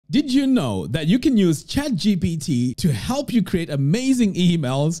Did you know that you can use ChatGPT to help you create amazing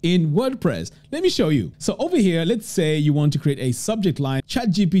emails in WordPress? Let me show you. So over here, let's say you want to create a subject line.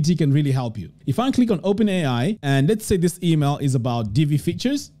 ChatGPT can really help you. If I click on OpenAI, and let's say this email is about Divi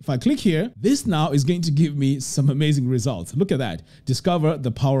features. If I click here, this now is going to give me some amazing results. Look at that. Discover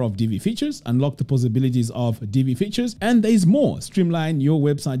the power of Divi features, unlock the possibilities of Divi features, and there's more. Streamline your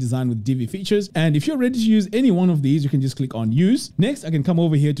website design with Divi features. And if you're ready to use any one of these, you can just click on use. Next, I can come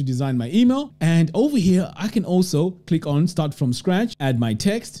over here to design my email. And over here, I can also click on start from scratch, add my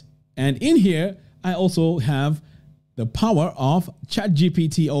text. And in here, I also have the power of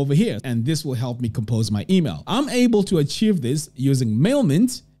ChatGPT over here. And this will help me compose my email. I'm able to achieve this using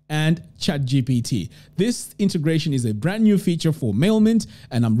Mailmint and ChatGPT. This integration is a brand new feature for Mailmint,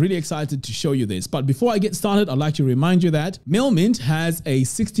 and I'm really excited to show you this. But before I get started, I'd like to remind you that Mailmint has a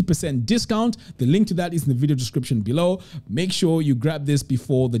 60% discount. The link to that is in the video description below. Make sure you grab this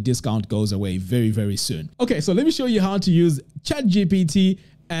before the discount goes away very, very soon. Okay, so let me show you how to use ChatGPT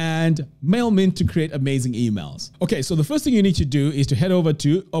and Mailmint to create amazing emails. Okay, so the first thing you need to do is to head over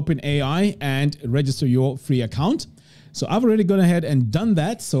to OpenAI and register your free account. So I've already gone ahead and done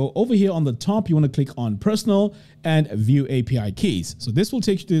that. So over here on the top, you want to click on personal and view API keys. So this will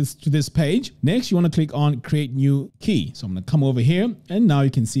take you to this page. Next, you want to click on create new key. So I'm going to come over here, and now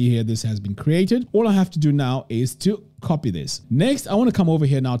you can see here this has been created. All I have to do now is to copy this. Next, I want to come over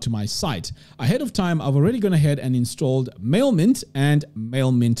here now to my site. Ahead of time, I've already gone ahead and installed Mailmint and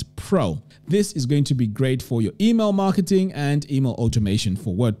Mailmint Pro. This is going to be great for your email marketing and email automation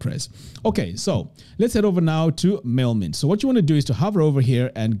for WordPress. Okay, so let's head over now to Mailmint. So what you want to do is to hover over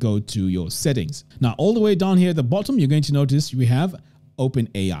here and go to your settings. Now, all the way down here at the bottom, you're going to notice we have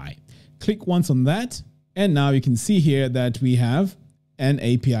OpenAI. Click once on that, and now you can see here that we have an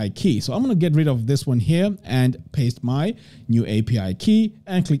API key. So I'm going to get rid of this one here and paste my new API key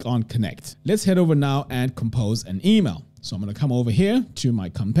and click on connect. Let's head over now and compose an email. So I'm going to come over here to my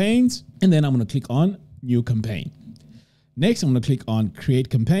campaigns, and then I'm going to click on new campaign. Next, I'm going to click on create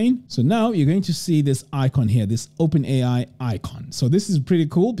campaign. So now you're going to see this icon here, this OpenAI icon. So this is pretty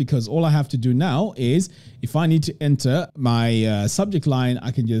cool because all I have to do now is if I need to enter my subject line, I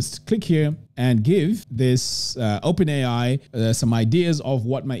can just click here and give this OpenAI some ideas of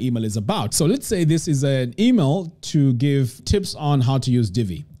what my email is about. So let's say this is an email to give tips on how to use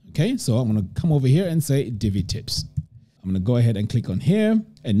Divi. Okay, so I'm going to come over here and say Divi tips. I'm going to go ahead and click on here,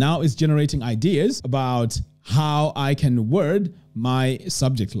 and now it's generating ideas about how I can word my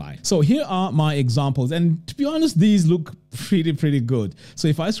subject line. So here are my examples, and to be honest, these look pretty good. So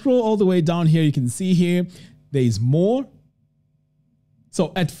if I scroll all the way down here, you can see here there is more.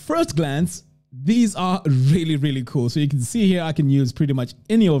 So at first glance, these are really cool. So you can see here I can use pretty much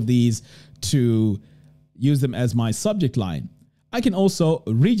any of these to use them as my subject line. I can also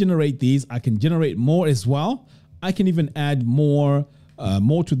regenerate these. I can generate more as well. I can even add more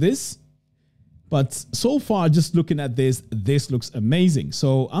to this. But so far, just looking at this looks amazing.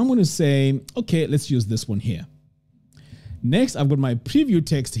 So I'm going to say, okay, let's use this one here. Next, I've got my preview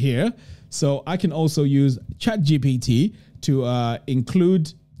text here. So I can also use ChatGPT to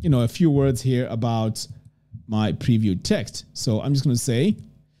include, a few words here about my preview text. So I'm just going to say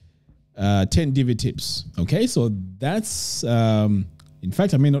 10 Divi tips. Okay, so that's, in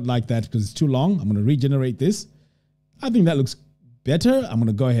fact, I may not like that because it's too long. I'm going to regenerate this. I think that looks better. I'm going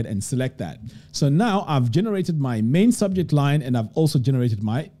to go ahead and select that. So now I've generated my main subject line, and I've also generated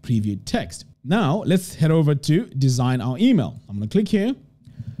my preview text. Now let's head over to design our email. I'm going to click here.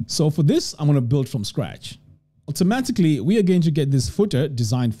 So for this, I'm going to build from scratch. Automatically, we are going to get this footer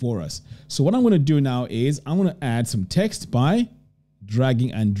designed for us. So what I'm going to do now is I'm going to add some text by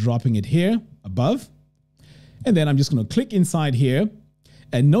dragging and dropping it here above. And then I'm just going to click inside here.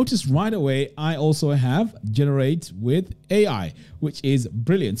 And notice right away, I also have generate with AI, which is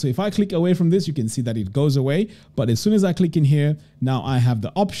brilliant. So if I click away from this, you can see that it goes away. But as soon as I click in here, now I have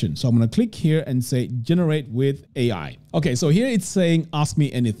the option. So I'm going to click here and say generate with AI. Okay, so here it's saying ask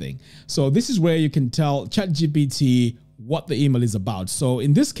me anything. So this is where you can tell ChatGPT what the email is about. So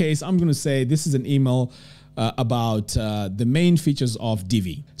in this case, I'm going to say this is an email about the main features of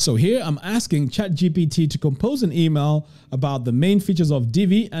Divi. So here I'm asking ChatGPT to compose an email about the main features of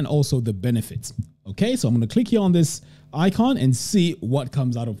Divi and also the benefits. Okay, so I'm going to click here on this icon and see what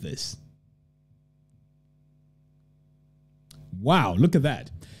comes out of this. Wow, look at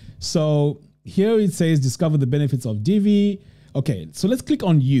that. So here it says discover the benefits of Divi. Okay, so let's click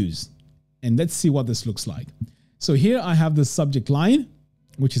on use and let's see what this looks like. So here I have the subject line,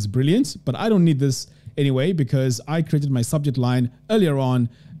 which is brilliant, but I don't need this anyway because I created my subject line earlier on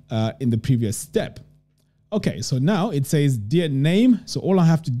in the previous step. Okay, so now it says dear name. So all I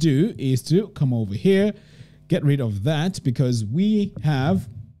have to do is to come over here, get rid of that because we have.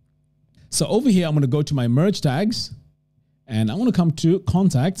 So over here, I'm going to go to my merge tags and I want to come to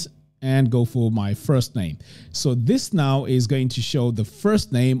contact and go for my first name. So this now is going to show the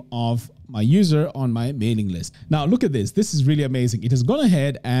first name of my user on my mailing list. Now look at this. This is really amazing. It has gone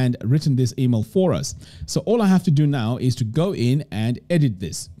ahead and written this email for us. So all I have to do now is to go in and edit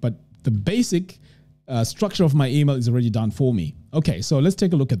this. But the basic structure of my email is already done for me. Okay, so let's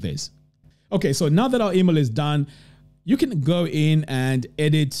take a look at this. Okay, so now that our email is done, you can go in and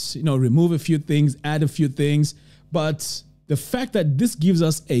edit, remove a few things, add a few things. But the fact that this gives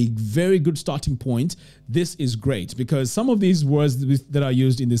us a very good starting point, this is great because some of these words that are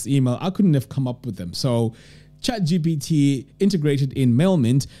used in this email, I couldn't have come up with them. So ChatGPT integrated in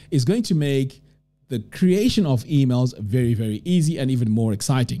Mailmint is going to make the creation of emails very, very easy and even more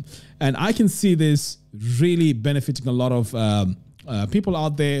exciting. And I can see this really benefiting a lot of people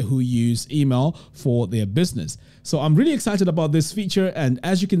out there who use email for their business. So I'm really excited about this feature. And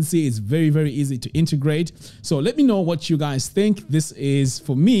as you can see, it's very, very easy to integrate. So let me know what you guys think. This is,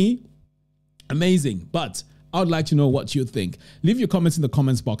 for me, amazing. But I would like to know what you think. Leave your comments in the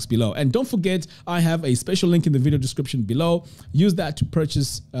comments box below. And don't forget, I have a special link in the video description below. Use that to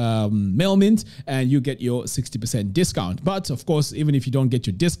purchase Mailmint and you get your 60% discount. But of course, even if you don't get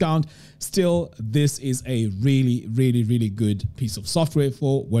your discount, still, this is a really, really, really good piece of software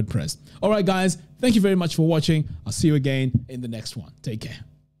for WordPress. All right, guys, thank you very much for watching. I'll see you again in the next one. Take care.